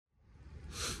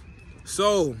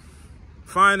So,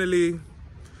 finally,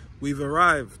 we've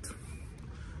arrived.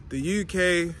 The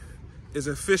UK is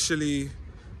officially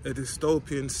a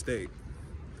dystopian state.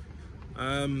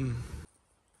 I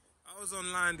was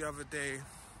online the other day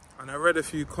and I read a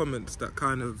few comments that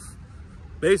kind of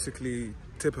basically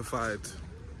typified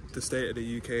the state of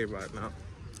the UK right now.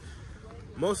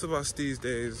 Most of us these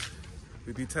days,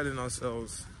 we be telling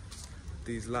ourselves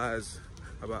these lies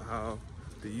about how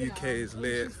the UK is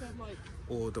lit,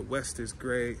 or the West is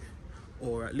great,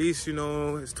 or at least, you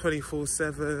know, it's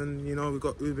 24/7, you know, we've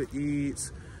got Uber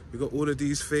Eats, we've got all of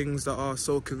these things that are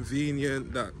so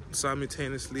convenient that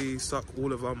simultaneously suck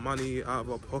all of our money out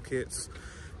of our pockets.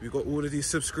 We've got all of these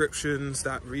subscriptions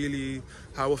that really,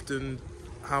 how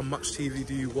much TV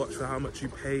do you watch for how much you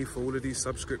pay for all of these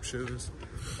subscriptions?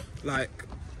 Like,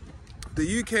 the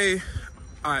UK,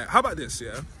 alright, how about this,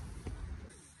 yeah?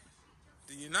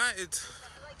 The United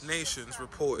Nations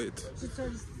reported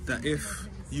that if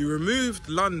you removed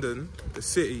London, the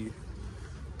city,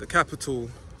 the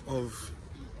capital of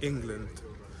England,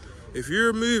 if you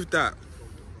removed that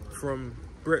from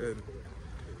Britain,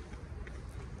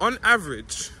 on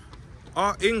average,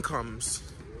 our incomes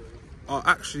are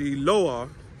actually lower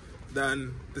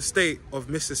than the state of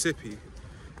Mississippi,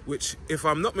 which, if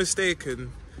I'm not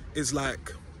mistaken, is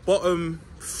like bottom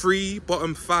 3,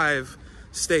 bottom 5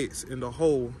 states in the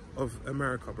whole of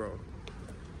America, bro.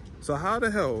 So how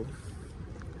the hell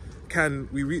can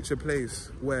we reach a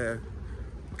place where,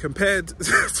 compared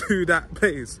to that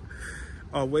place,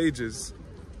 our wages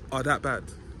are that bad?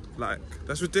 Like,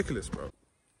 that's ridiculous, bro.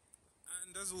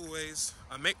 And as always,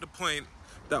 I make the point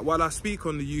that while I speak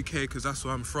on the UK, because that's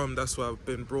where I'm from, that's where I've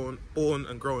been born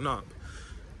and grown up,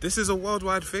 this is a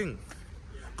worldwide thing.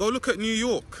 Go look at New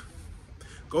York.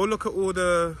 Go look at all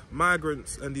the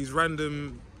migrants and these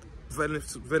random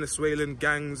Venezuelan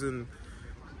gangs, and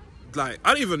like,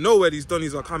 I don't even know where these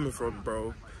Donnies are coming from,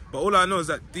 bro. But all I know is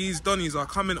that these Donnies are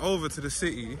coming over to the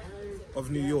city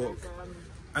of New York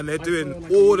and they're doing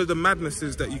all of the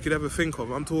madnesses that you could ever think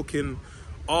of. I'm talking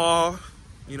R-A,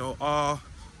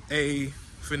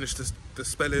 finish the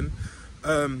spelling.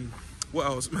 What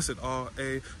else? I said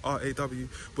R-A-W,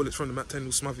 bullets from the Mac 10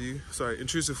 will smother you. Sorry,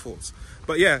 intrusive thoughts.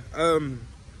 But yeah,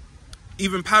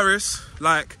 even Paris,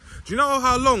 like, do you know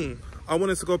how long I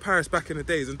wanted to go Paris back in the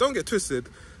days? And don't get twisted,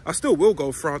 I still will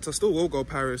go France, I still will go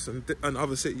Paris and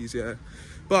other cities, yeah.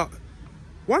 But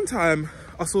one time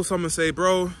I saw someone say,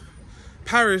 bro,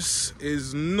 Paris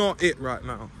is not it right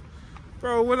now.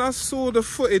 Bro, when I saw the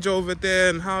footage over there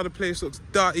and how the place looks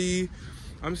dirty,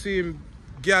 I'm seeing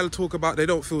gal talk about they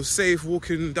don't feel safe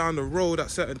walking down the road at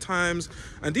certain times.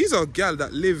 And these are gal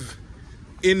that live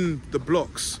in the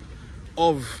blocks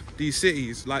of these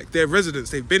cities, like they're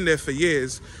residents, they've been there for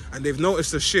years, and they've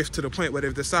noticed a shift to the point where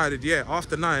they've decided, yeah,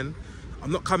 after 9,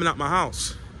 I'm not coming out my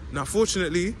house. Now,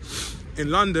 fortunately, in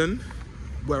London,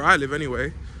 where I live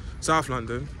anyway, South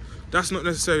London, that's not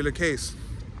necessarily the case.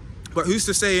 But who's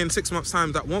to say in 6 months'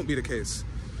 time that won't be the case?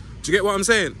 Do you get what I'm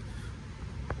saying?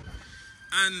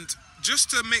 And just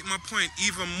to make my point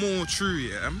even more true,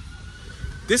 yeah,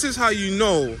 this is how you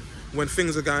know when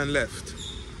things are going left.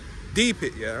 Deep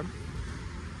it, yeah?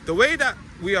 The way that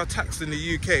we are taxed in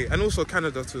the UK, and also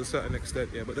Canada to a certain extent,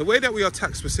 yeah, but the way that we are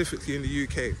taxed specifically in the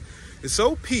UK is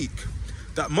so peak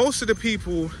that most of the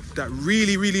people that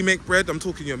really, really make bread, I'm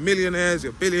talking your millionaires,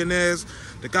 your billionaires,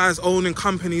 the guys owning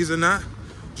companies and that,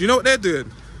 do you know what they're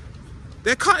doing?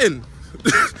 They're cutting.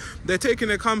 They're taking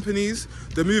their companies,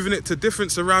 they're moving it to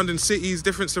different surrounding cities,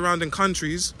 different surrounding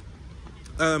countries,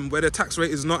 where the tax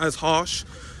rate is not as harsh.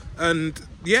 And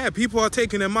yeah, people are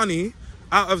taking their money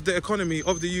out of the economy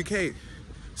of the UK.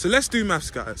 So let's do maths,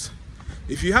 guys.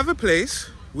 If you have a place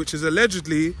which is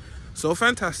allegedly so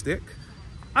fantastic,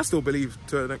 I still believe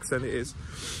to an extent it is.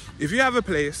 If you have a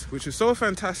place which is so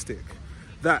fantastic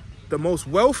that the most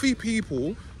wealthy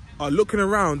people are looking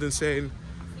around and saying,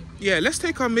 yeah, let's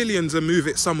take our millions and move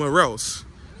it somewhere else.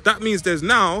 That means there's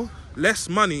now less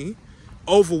money,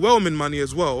 overwhelming money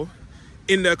as well,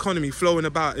 in the economy flowing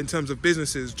about in terms of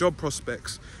businesses, job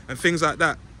prospects, and things like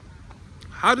that.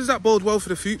 How does that bode well for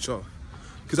the future?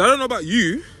 Because I don't know about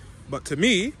you, but to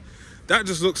me, that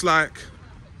just looks like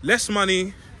less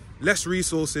money, less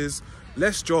resources,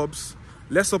 less jobs,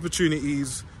 less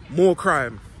opportunities, more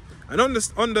crime. And on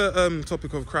the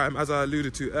topic of crime, as I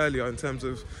alluded to earlier, in terms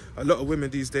of a lot of women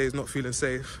these days not feeling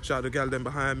safe, shout out to gal them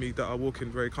behind me that are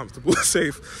walking very comfortable,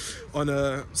 safe on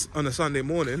a Sunday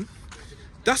morning.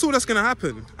 That's all that's gonna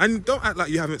happen. And don't act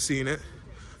like you haven't seen it.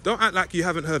 Don't act like you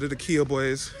haven't heard of the Kia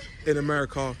boys in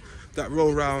America that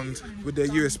roll around with their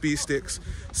USB sticks,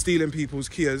 stealing people's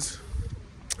Kias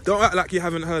Don't act like you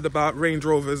haven't heard about Range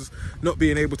Rovers not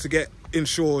being able to get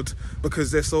insured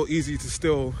because they're so easy to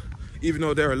steal, even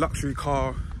though they're a luxury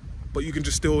car, but you can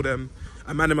just steal them,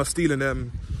 and Mandem are stealing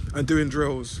them and doing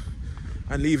drills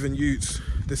and leaving youths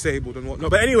disabled and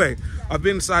whatnot. But anyway, I've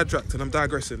been sidetracked and I'm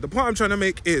digressing. The point I'm trying to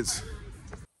make is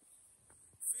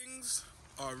things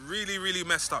are really, really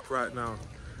messed up right now.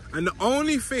 And the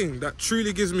only thing that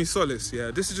truly gives me solace, yeah,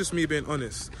 this is just me being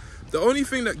honest, the only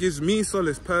thing that gives me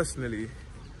solace personally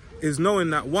is knowing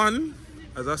that, one,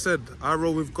 as I said, I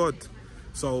roll with God.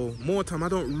 So more time, I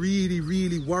don't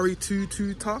really worry too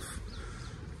tough.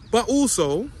 But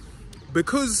also,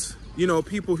 because, you know,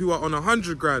 people who are on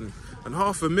 100 grand and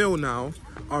 $500,000 now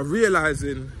are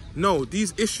realizing, no,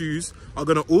 these issues are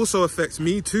gonna also affect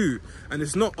me too. And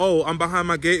it's not, oh, I'm behind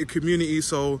my gated community,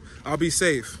 so I'll be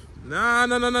safe. Nah.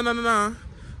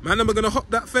 Man, I'm gonna hop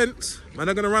that fence. Man,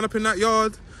 I'm gonna run up in that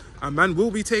yard. And man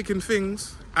will be taking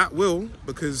things at will,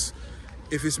 because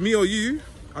if it's me or you,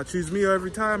 I choose me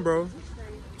every time, bro.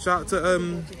 Shout out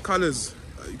to Colours.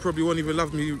 He probably won't even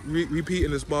love me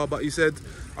repeating this bar, but he said,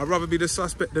 I'd rather be the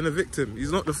suspect than a victim.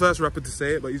 He's not the first rapper to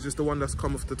say it, but he's just the one that's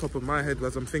come off the top of my head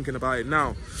as I'm thinking about it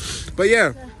now. But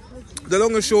yeah, the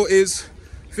long and short is,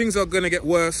 things are gonna get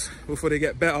worse before they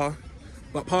get better.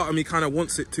 But part of me kind of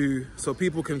wants it to, so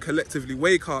people can collectively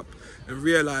wake up and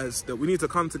realize that we need to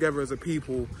come together as a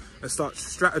people and start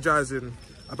strategizing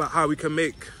about how we can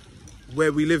make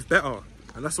where we live better.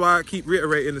 And that's why I keep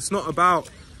reiterating, it's not about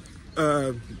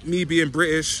me being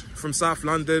British from South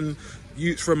London,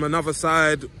 youths from another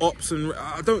side, ops, and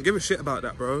I don't give a shit about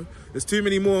that, bro. There's too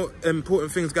many more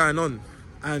important things going on.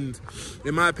 And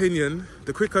in my opinion,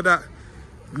 the quicker that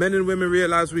men and women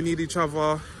realize we need each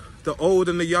other, the old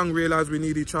and the young realize we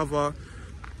need each other.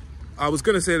 I was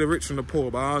gonna say the rich and the poor,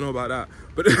 but I don't know about that.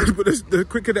 But the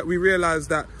quicker that we realize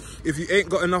that if you ain't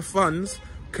got enough funds,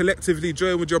 collectively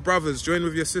join with your brothers, join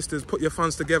with your sisters, put your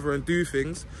funds together and do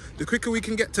things, the quicker we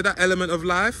can get to that element of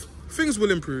life, things will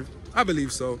improve. I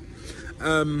believe so.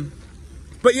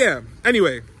 But yeah,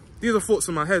 anyway, these are thoughts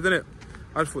in my head, innit?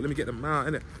 I just thought, let me get them out,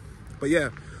 innit? But yeah,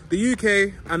 the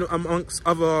UK and amongst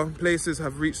other places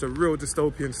have reached a real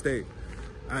dystopian state.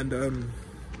 And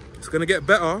it's gonna get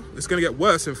better. It's gonna get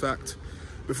worse, in fact,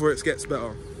 before it gets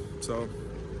better. So,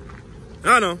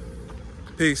 I don't know.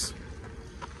 Peace.